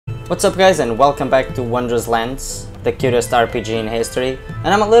What's up guys, and welcome back to Wondrous Lands, the cutest RPG in history.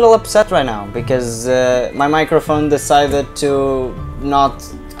 And I'm a little upset right now because my microphone decided to not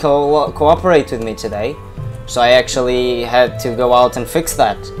cooperate with me today. So I actually had to go out and fix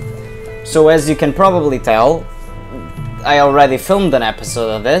that. So as you can probably tell, I already filmed an episode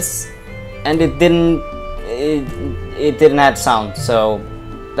of this and it didn't have sound, so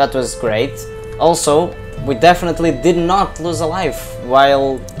that was great. Also, we definitely did not lose a life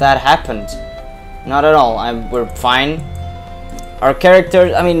while that happened. Not at all. We're fine. Our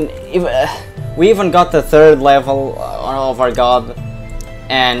character, I mean, we even got the 3rd level of our god,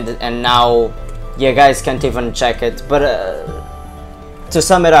 and now you guys can't even check it. But to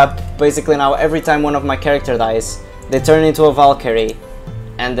sum it up, basically now every time one of my character dies, they turn into a Valkyrie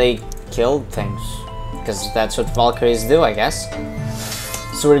and they kill things, because that's what Valkyries do, I guess.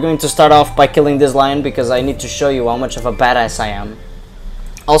 So we're going to start off by killing this lion because I need to show you how much of a badass I am.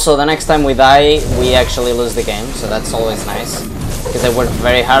 Also, the next time we die, we actually lose the game, so that's always nice, because I worked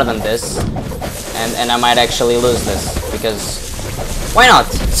very hard on this, and I might actually lose this, because why not?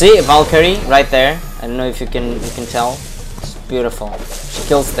 See, Valkyrie right there. I don't know if you can tell. It's beautiful. She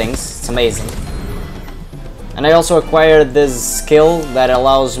kills things. It's amazing. And I also acquired this skill that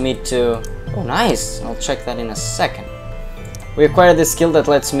allows me to... Oh, nice! I'll check that in a second. We acquired this skill that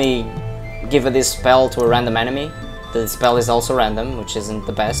lets me give this spell to a random enemy. The spell is also random, which isn't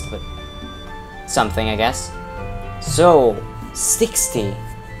the best, but something, I guess. So, 60.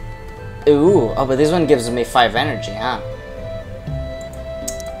 Ooh, oh, but this one gives me 5 energy, huh?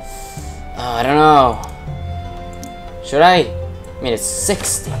 Oh, I don't know. Should I? I mean, it's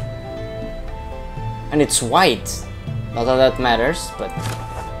 60. And it's white. Not that that matters, but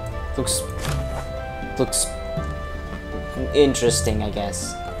looks interesting, I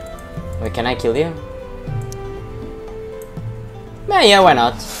guess. Wait, can I kill you? Yeah, why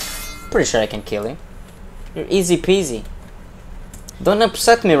not? Pretty sure I can kill you. You're easy peasy. Don't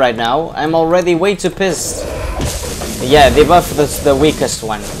upset me right now. I'm already way too pissed. Yeah, debuff the weakest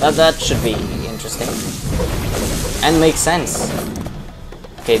one. That should be interesting. And make sense.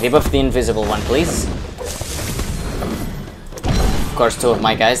 Okay, debuff the invisible one, please. Of course, 2 of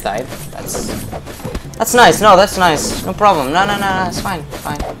my guys died. That's nice. No, that's nice. No problem. No, it's fine.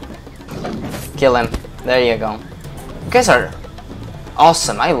 Fine. Kill him. There you go. You guys are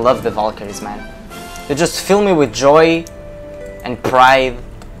awesome. I love the Valkyries, man. They just fill me with joy and pride,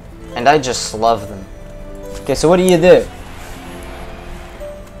 and I just love them. Okay, so what do you do?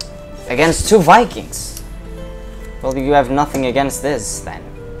 Against 2 Vikings? Well, you have nothing against this, then.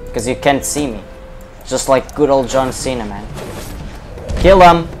 Because you can't see me. Just like good old John Cena, man. Kill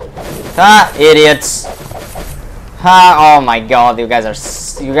them! Ha! Idiots! Ha! Oh my god, you guys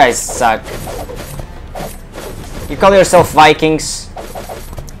suck. You call yourself Vikings?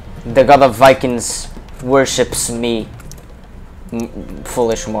 The god of Vikings worships me.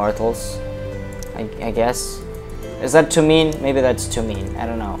 Foolish mortals. I guess. Is that too mean? Maybe that's too mean. I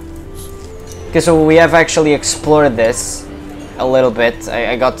don't know. Okay, so we have actually explored this a little bit.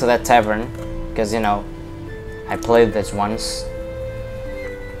 I got to that tavern because, you know, I played this once.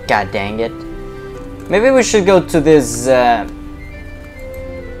 God dang it. Maybe we should go to this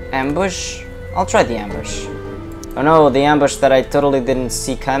ambush. I'll try the ambush. Oh no, the ambush that I totally didn't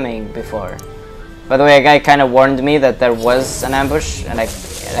see coming before. By the way, a guy kind of warned me that there was an ambush, and I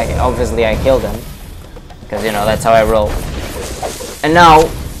obviously I killed him. Because, you know, that's how I roll. And now...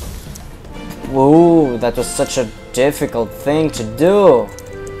 Whoa, that was such a difficult thing to do.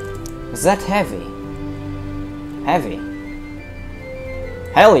 Is that heavy? Heavy.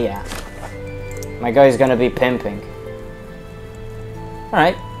 Hell yeah. My guy is gonna be pimping.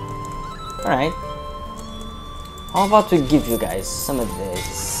 Alright. Alright. How about we give you guys some of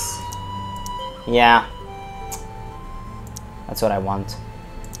this? Yeah. That's what I want.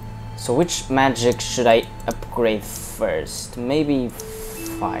 So which magic should I upgrade first? Maybe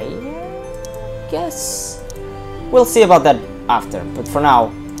fire? Guess? We'll see about that after, but for now,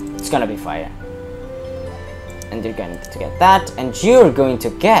 it's gonna be fire. And you're going to get that, and you're going to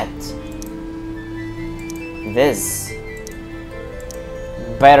get this.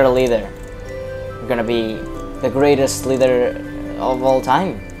 Better leader. You're gonna be the greatest leader of all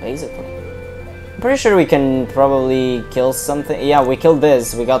time, basically. I'm pretty sure we can probably kill something. Yeah, we killed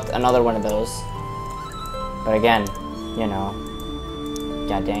this. We got another one of those. But again, you know,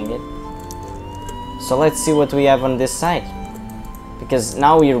 god dang it. So let's see what we have on this side. Because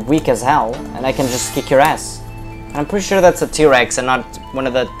now you're weak as hell, and I can just kick your ass. And I'm pretty sure that's a T-Rex and not one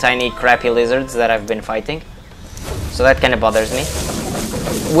of the tiny crappy lizards that I've been fighting. So that kind of bothers me.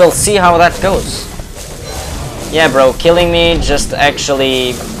 We'll see how that goes. Yeah, bro, killing me just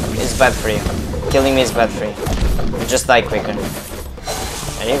actually is bad for you. Killing me is bad for you. You just die quicker.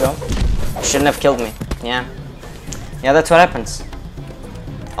 There you go. You shouldn't have killed me. Yeah. Yeah, that's what happens.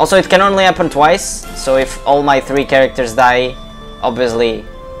 Also, it can only happen twice, so if all my 3 characters die, obviously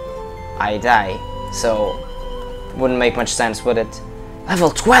I die. So, wouldn't make much sense, would it? Level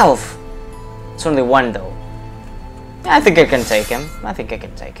 12! It's only 1 though. Yeah, I think I can take him. I think I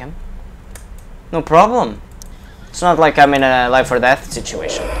can take him. No problem. It's not like I'm in a life or death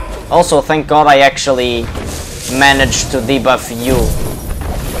situation. Also, thank God I actually managed to debuff you.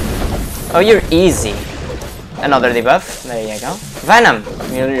 Oh, you're easy. Another debuff. There you go. Venom!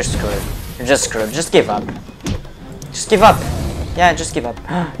 You're screwed. You're just screwed. Just give up. Just give up. Yeah, just give up.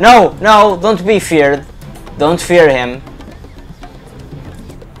 No! No! Don't be feared. Don't fear him.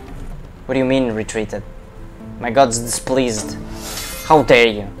 What do you mean, retreated? My god's displeased. How dare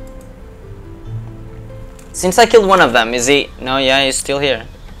you? Since I killed one of them, is he... No, yeah, he's still here.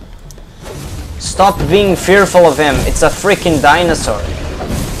 Stop being fearful of him. It's a freaking dinosaur.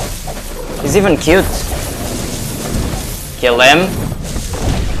 He's even cute. Kill him.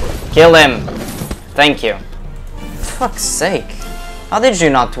 Kill him. Thank you. Fuck's sake. How did you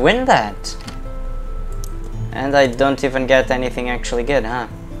not win that? And I don't even get anything actually good, huh?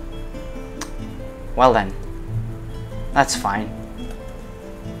 Well then. That's fine.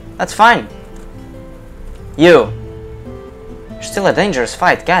 That's fine. You. You're still a dangerous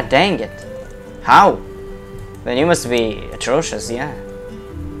fight. God dang it. How? Then you must be atrocious, yeah.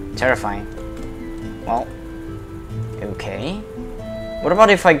 Terrifying. Well. Okay. What about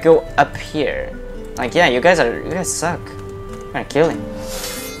if I go up here? Like, yeah, you guys suck. I'm gonna kill him.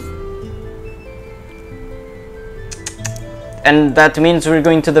 And that means we're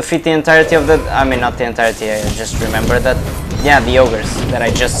going to defeat the entirety of the... I mean, not the entirety, I just remember that... Yeah, the ogres that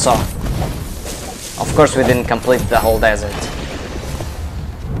I just saw. Of course, we didn't complete the whole desert.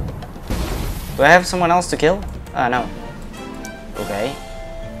 Do I have someone else to kill? Ah, no. Okay.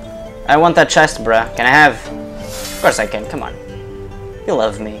 I want that chest, bruh. Can I have... Of course I can, come on. You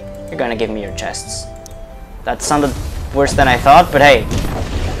love me. You're gonna give me your chests. That sounded worse than I thought, but hey.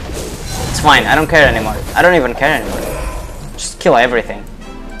 It's fine, I don't care anymore. I don't even care anymore. Just kill everything.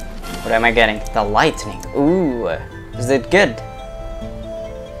 What am I getting? The lightning. Ooh. Is it good?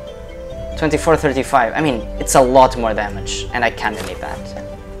 2435. I mean, it's a lot more damage, and I kinda need that.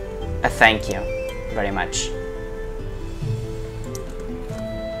 A thank you very much.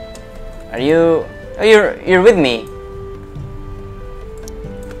 Are you... Oh, you're with me.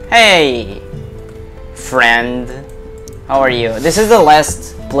 Hey, friend. How are you? This is the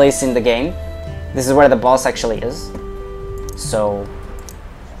last place in the game. This is where the boss actually is. So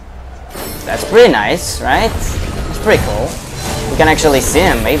that's pretty nice, right? It's pretty cool. We can actually see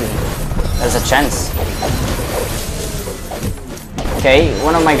him, maybe. There's a chance. Okay,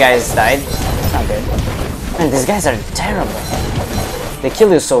 one of my guys died. It's not good. Man, these guys are terrible. They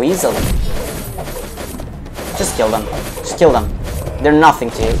kill you so easily. Just kill them. Just kill them. They're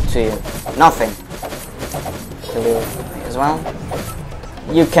nothing to you. Nothing. Kill you as well.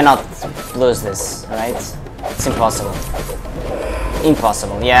 You cannot lose this, right? It's impossible.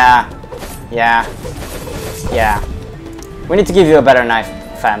 Impossible. Yeah. Yeah. Yeah. We need to give you a better knife,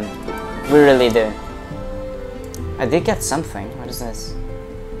 fam. We really do. I did get something. What is this?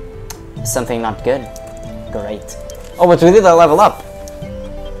 Something not good. Great. Oh, but we did a level up.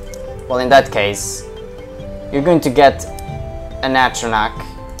 Well, in that case, you're going to get an Atronach,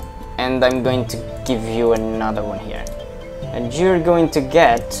 and I'm going to give you another one here. And you're going to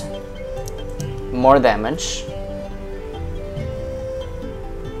get more damage.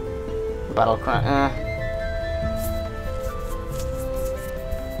 Battle cry.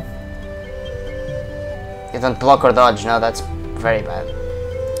 You don't block or dodge. No, that's very bad.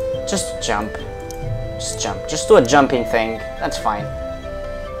 Just jump. Just jump. Just do a jumping thing. That's fine.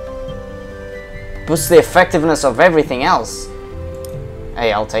 Boosts the effectiveness of everything else.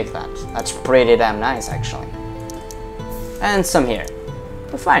 Hey, I'll take that. That's pretty damn nice, actually. And some here.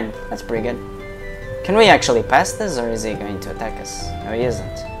 But fine. That's pretty good. Can we actually pass this, or is he going to attack us? No, he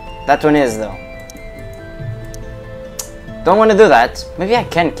isn't. That one is, though. Don't want to do that. Maybe I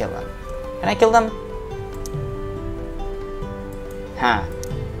can kill them. Can I kill them? Huh.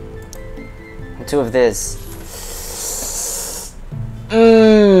 And two of this.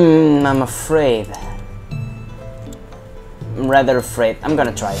 I'm afraid. I'm rather afraid. I'm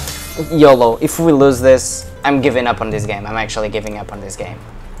gonna try. YOLO. If we lose this, I'm giving up on this game. I'm actually giving up on this game.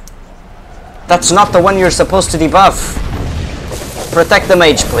 That's not the one you're supposed to debuff. Protect the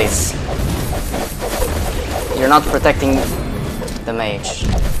mage, please. You're not protecting the mage.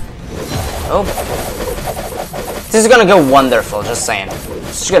 Oh. This is gonna go wonderful, just saying.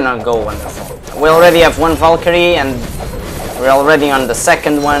 It's gonna go wonderful. We already have one Valkyrie, and we're already on the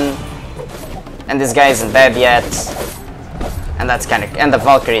second one. And this guy isn't dead yet. And that's kind of... and the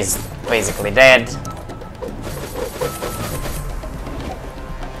Valkyrie is basically dead.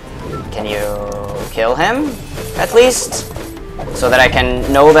 Can you kill him, at least? So that I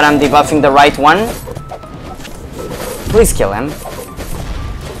can know that I'm debuffing the right one? Please kill him.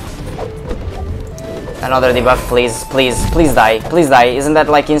 Another debuff, please, please, please die, please die. Isn't that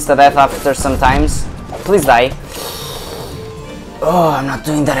like insta-death after some times? Please die. Oh, I'm not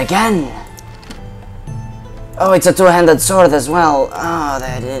doing that again. Oh, it's a two-handed sword as well. Oh,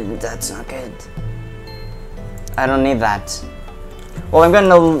 that's not good. I don't need that. Well, I'm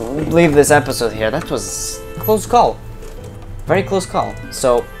gonna leave this episode here. That was a close call. Very close call.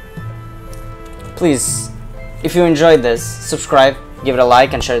 So, please, if you enjoyed this, subscribe, give it a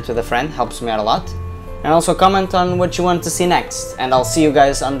like and share it with a friend. Helps me out a lot. And also comment on what you want to see next. And I'll see you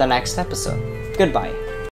guys on the next episode. Goodbye.